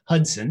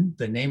 Hudson,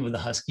 the name of the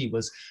husky,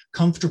 was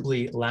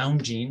comfortably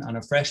lounging on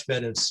a fresh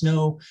bed of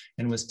snow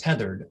and was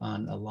tethered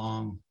on a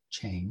long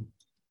chain.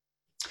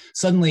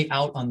 Suddenly,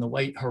 out on the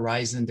white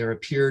horizon, there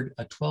appeared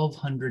a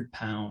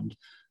 1,200-pound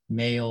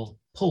male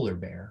polar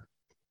bear.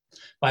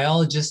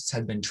 Biologists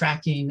had been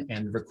tracking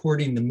and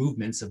recording the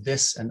movements of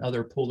this and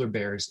other polar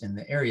bears in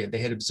the area. They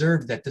had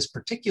observed that this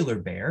particular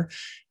bear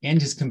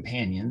and his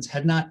companions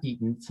had not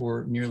eaten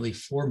for nearly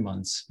 4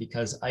 months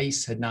because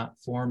ice had not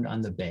formed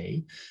on the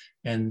bay,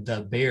 and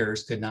the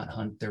bears could not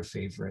hunt their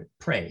favorite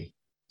prey,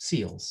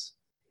 seals.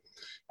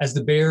 As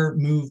the bear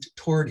moved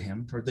toward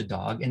the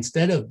dog,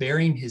 instead of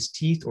baring his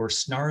teeth or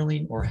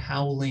snarling or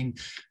howling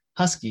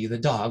husky, the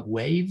dog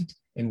waved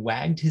and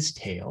wagged his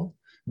tail,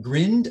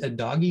 grinned a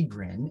doggy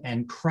grin,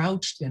 and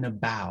crouched in a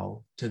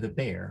bow to the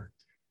bear,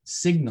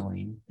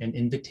 signaling an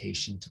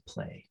invitation to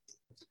play.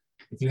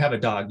 If you have a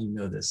dog, you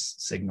know this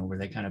signal where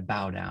they kind of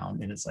bow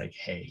down and it's like,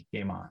 hey,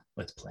 game on,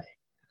 let's play.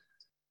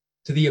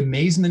 To the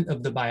amazement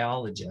of the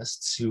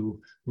biologists who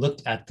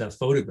looked at the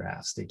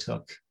photographs they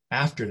took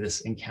after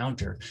this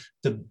encounter,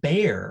 the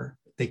bear,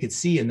 they could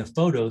see in the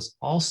photos,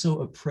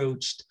 also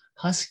approached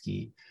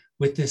husky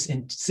with this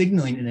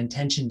signaling an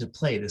intention to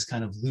play, this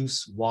kind of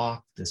loose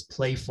walk, this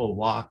playful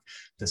walk,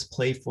 these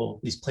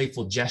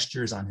playful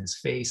gestures on his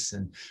face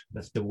and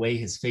the way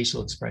his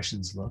facial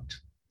expressions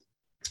looked.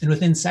 And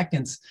within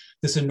seconds,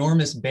 this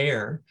enormous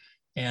bear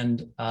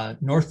and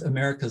North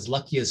America's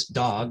luckiest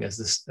dog, as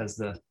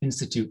the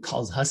Institute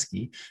calls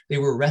husky, they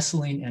were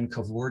wrestling and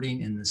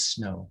cavorting in the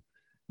snow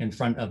in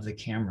front of the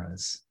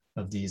cameras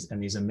of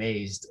these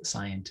amazed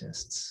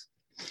scientists.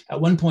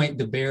 At one point,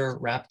 the bear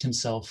wrapped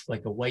himself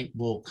like a white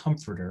wool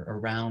comforter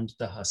around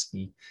the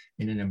husky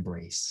in an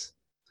embrace.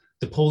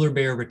 The polar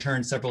bear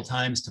returned several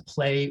times to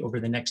play over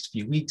the next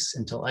few weeks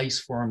until ice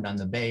formed on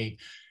the bay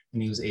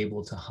and he was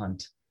able to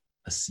hunt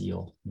a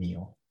seal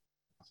meal.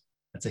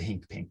 That's a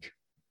hink pink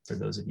for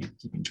those of you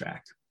keeping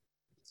track.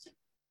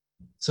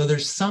 So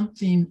there's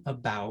something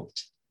about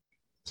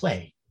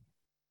play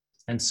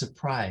and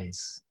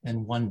surprise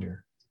and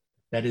wonder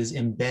that is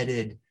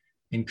embedded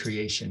in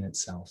creation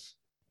itself.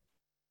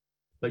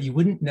 But you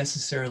wouldn't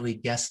necessarily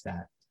guess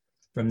that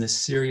from the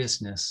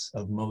seriousness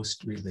of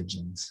most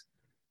religions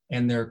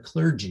and their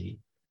clergy,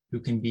 who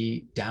can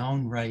be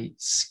downright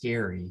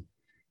scary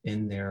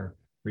in their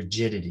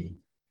rigidity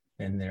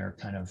and their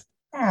kind of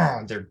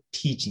their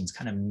teachings,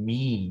 kind of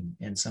mean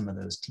in some of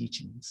those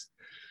teachings.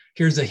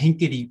 Here's a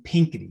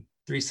hinkety-pinkety,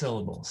 3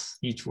 syllables,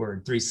 each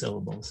word, 3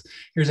 syllables.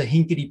 Here's a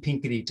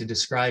hinkety-pinkety to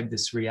describe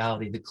this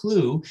reality. The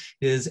clue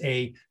is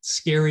a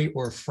scary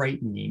or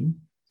frightening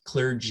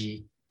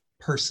clergy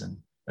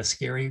person, a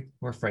scary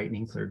or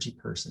frightening clergy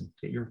person.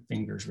 Get your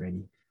fingers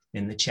ready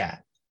in the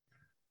chat.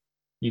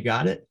 You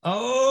got it?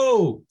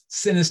 Oh,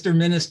 sinister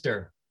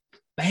minister.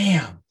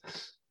 Bam.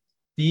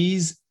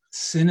 These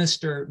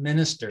sinister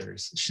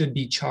ministers should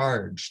be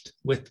charged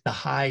with the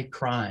high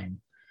crime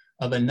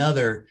of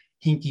another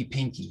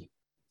hinky-pinky,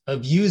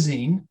 of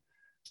using,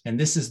 and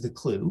this is the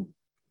clue,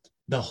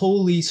 the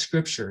holy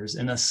scriptures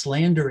in a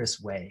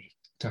slanderous way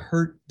to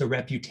hurt the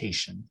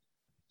reputation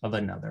of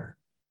another.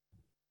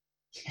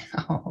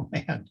 Oh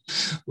man,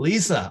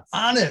 Lisa,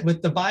 on it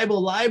with the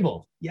Bible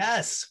libel.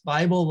 Yes,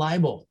 Bible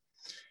libel.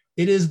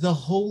 It is the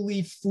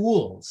holy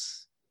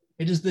fools.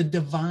 It is the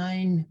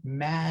divine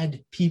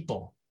mad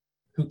people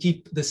who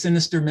keep the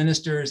sinister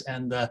ministers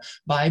and the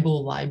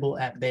Bible libel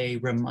at bay,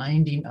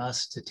 reminding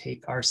us to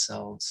take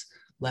ourselves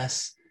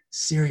less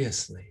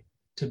seriously,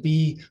 to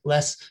be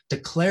less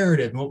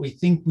declarative in what we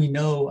think we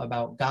know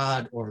about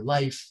God or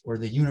life or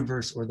the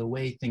universe or the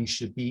way things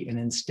should be, and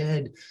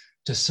instead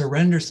to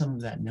surrender some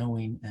of that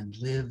knowing and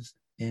live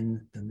in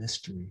the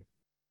mystery.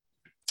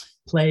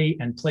 Play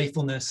and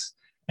playfulness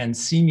and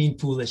seeming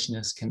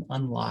foolishness can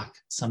unlock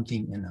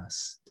something in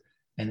us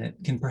And it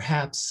can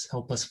perhaps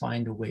help us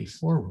find a way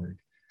forward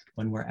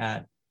when we're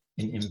at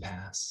an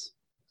impasse.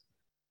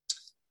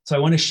 So I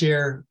want to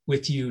share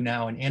with you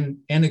now an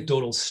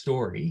anecdotal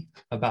story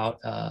about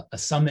a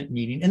summit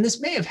meeting. And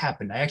this may have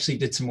happened. I actually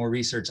did some more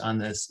research on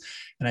this,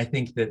 and I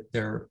think that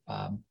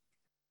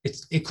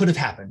it could have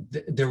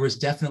happened. There was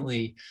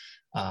definitely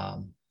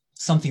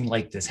something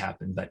like this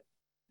happened, but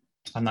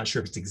I'm not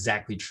sure if it's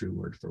exactly true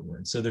word for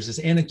word. So there's this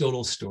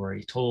anecdotal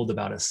story told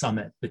about a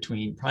summit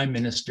between Prime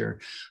Minister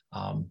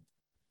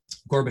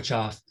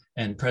Gorbachev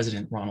and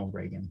President Ronald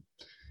Reagan.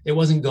 It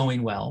wasn't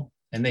going well,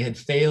 and they had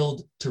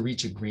failed to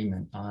reach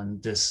agreement on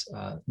this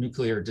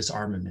nuclear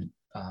disarmament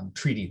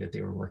treaty that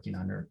they were working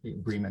on, or the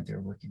agreement they were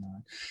working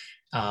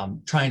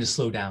on, trying to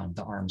slow down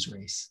the arms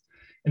race.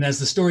 And as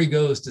the story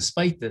goes,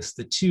 despite this,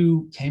 the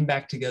two came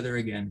back together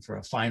again for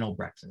a final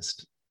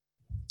breakfast.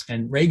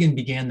 And Reagan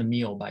began the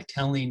meal by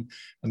telling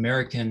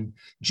American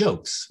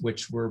jokes,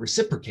 which were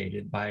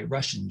reciprocated by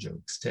Russian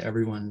jokes to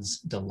everyone's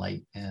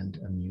delight and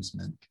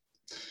amusement.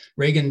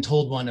 Reagan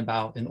told one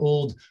about an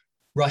old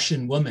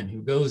Russian woman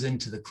who goes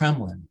into the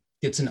Kremlin,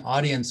 gets an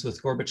audience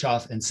with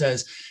Gorbachev, and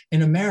says,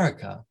 in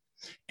America,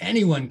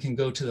 anyone can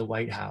go to the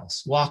White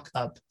House, walk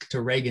up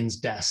to Reagan's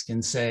desk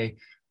and say,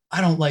 I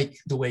don't like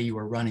the way you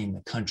are running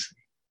the country.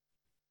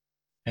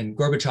 And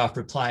Gorbachev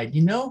replied,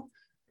 you know,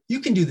 you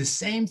can do the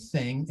same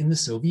thing in the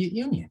Soviet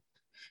Union.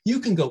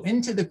 You can go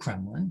into the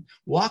Kremlin,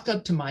 walk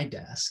up to my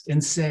desk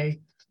and say,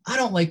 I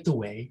don't like the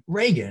way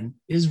Reagan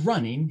is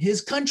running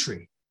his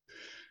country.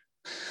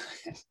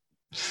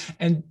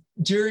 And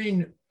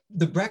during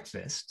the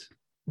breakfast,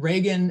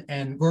 Reagan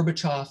and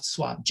Gorbachev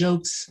swapped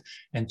jokes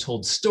and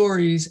told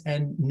stories,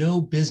 and no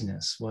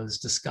business was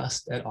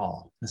discussed at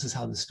all. This is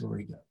how the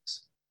story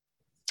goes.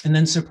 And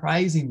then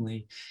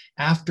surprisingly,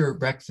 after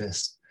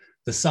breakfast,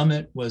 the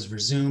summit was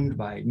resumed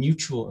by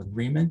mutual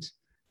agreement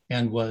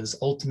and was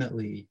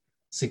ultimately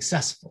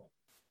successful.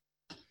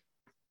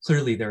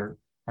 Clearly, there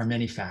are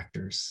many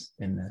factors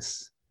in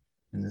this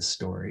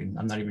story.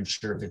 I'm not even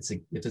sure if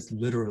it's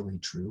literally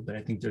true, but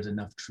I think there's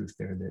enough truth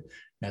there that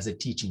as a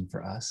teaching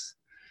for us.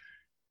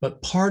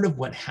 But part of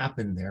what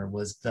happened there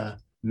was the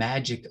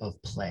magic of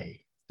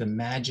play, the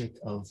magic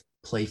of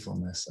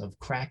playfulness, of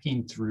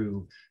cracking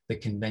through the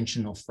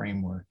conventional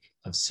framework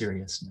of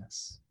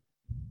seriousness.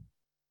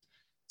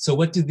 So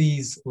what do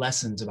these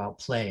lessons about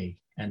play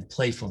and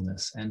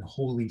playfulness and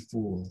holy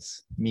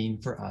fools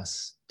mean for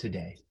us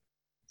today?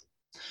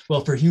 Well,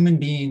 for human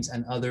beings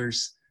and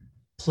others,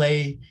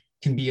 play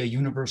can be a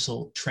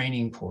universal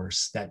training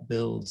course that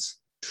builds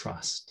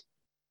trust.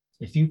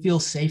 If you feel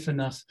safe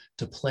enough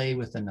to play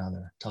with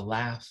another, to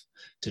laugh,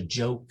 to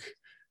joke,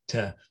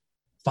 to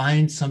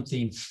find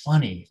something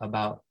funny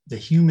about the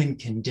human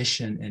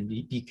condition and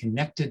be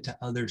connected to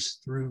others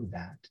through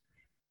that,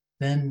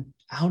 then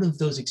out of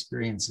those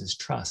experiences,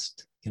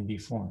 trust can be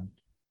formed.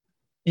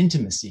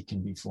 Intimacy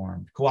can be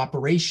formed,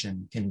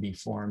 cooperation can be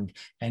formed,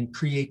 and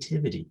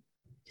creativity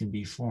can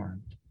be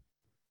formed.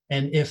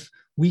 And if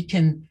we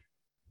can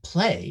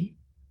play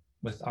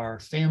with our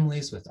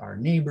families, with our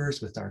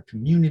neighbors, with our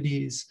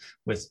communities,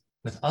 with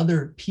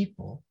other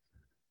people,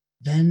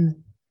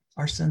 then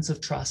our sense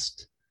of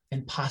trust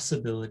and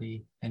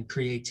possibility and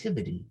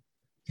creativity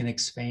can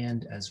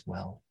expand as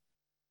well.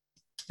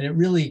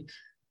 And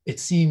it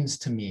seems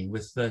to me,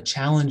 with the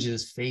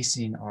challenges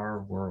facing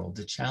our world,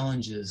 the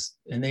challenges,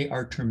 and they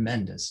are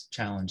tremendous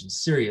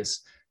challenges,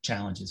 serious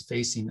challenges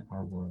facing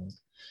our world,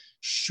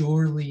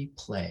 surely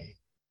play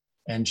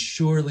and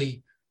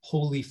surely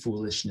holy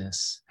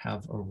foolishness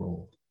have a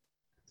role.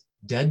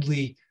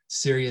 Deadly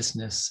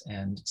seriousness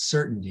and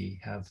certainty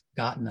have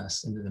gotten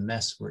us into the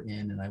mess we're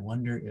in, and I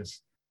wonder if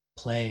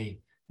play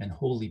and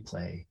holy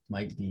play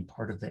might be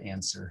part of the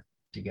answer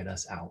to get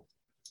us out.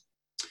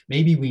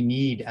 Maybe we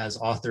need, as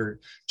author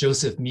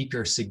Joseph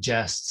Meeker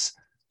suggests,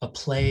 a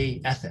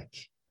play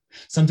ethic,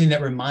 something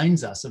that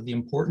reminds us of the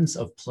importance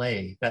of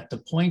play, that the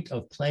point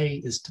of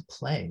play is to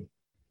play,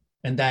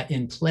 and that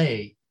in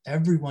play,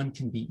 everyone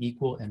can be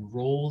equal and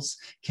roles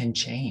can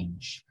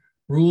change.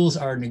 Rules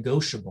are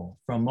negotiable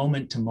from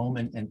moment to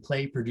moment, and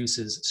play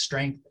produces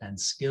strength and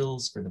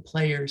skills for the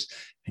players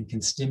and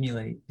can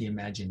stimulate the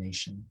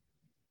imagination.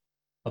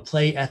 A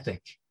play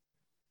ethic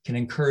can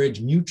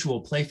encourage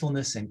mutual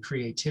playfulness and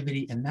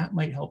creativity, and that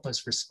might help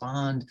us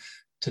respond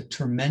to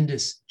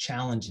tremendous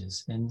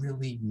challenges in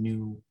really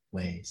new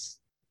ways.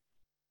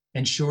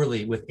 And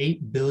surely, with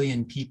 8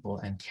 billion people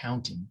and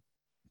counting,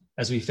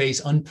 as we face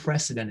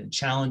unprecedented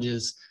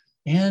challenges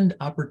and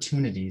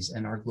opportunities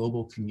in our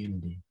global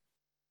community,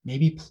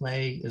 maybe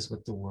play is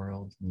what the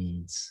world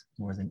needs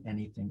more than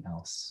anything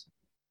else.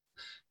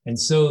 And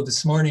so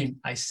this morning,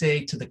 I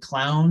say to the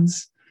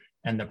clowns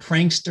and the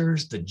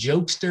pranksters, the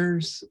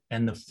jokesters,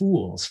 and the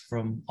fools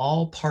from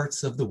all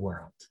parts of the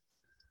world,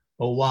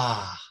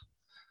 Owa,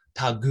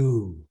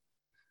 Tagu,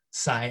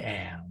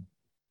 Siam,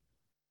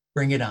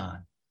 bring it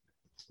on.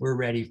 We're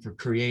ready for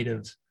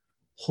creative,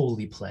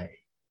 holy play,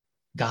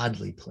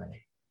 godly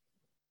play.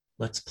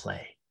 Let's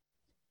play.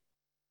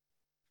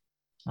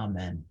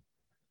 Amen.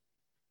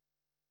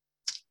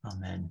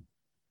 Amen.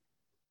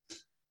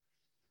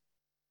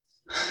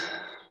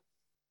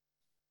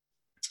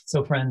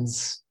 So,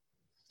 friends,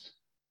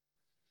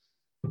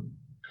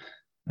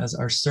 as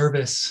our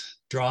service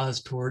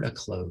draws toward a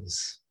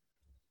close,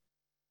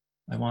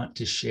 I want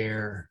to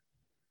share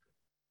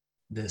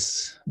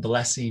this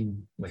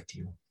blessing with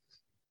you,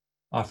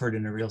 offered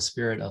in a real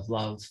spirit of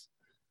love,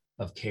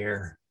 of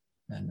care,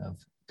 and of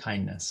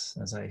kindness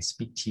as I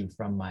speak to you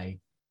from my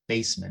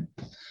basement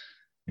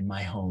in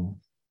my home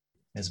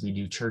as we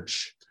do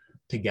church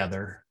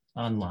together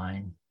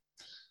online,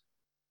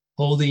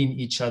 holding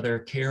each other,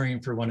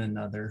 caring for one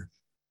another.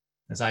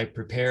 As I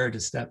prepare to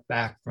step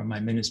back from my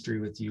ministry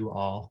with you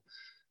all,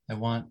 I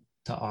want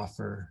to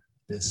offer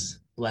this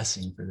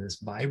blessing for this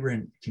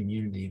vibrant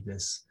community,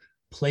 this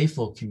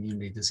playful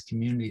community, this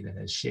community that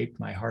has shaped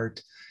my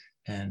heart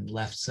and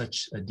left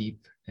such a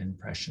deep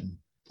impression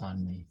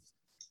on me.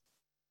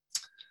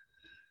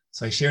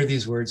 So I share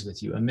these words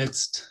with you.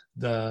 Amidst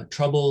the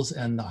troubles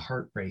and the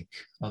heartbreak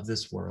of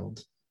this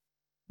world,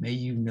 may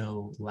you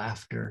know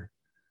laughter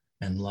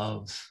and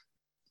love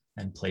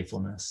and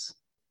playfulness.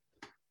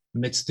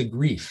 Amidst the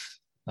grief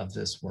of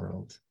this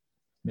world,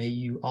 may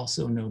you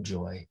also know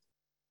joy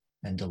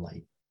and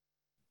delight.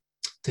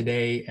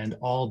 Today and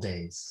all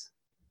days,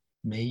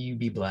 may you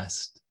be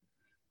blessed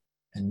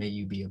and may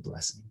you be a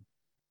blessing.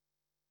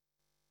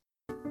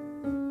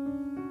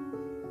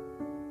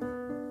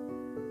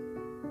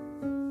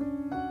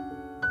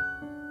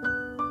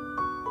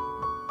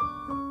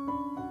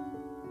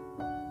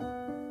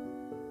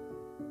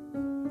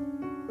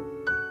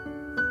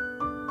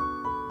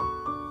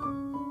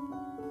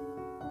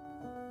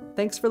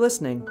 Thanks for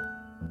listening.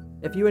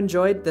 If you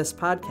enjoyed this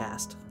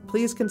podcast,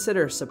 please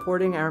consider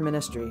supporting our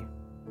ministry.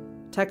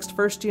 Text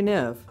First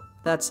Univ,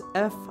 that's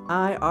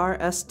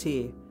FIRST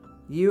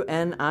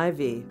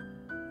UNIV,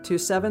 to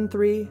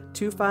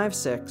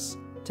 73256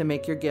 to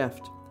make your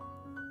gift.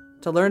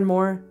 To learn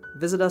more,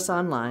 visit us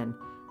online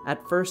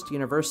at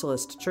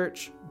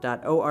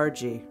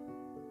firstuniversalistchurch.org.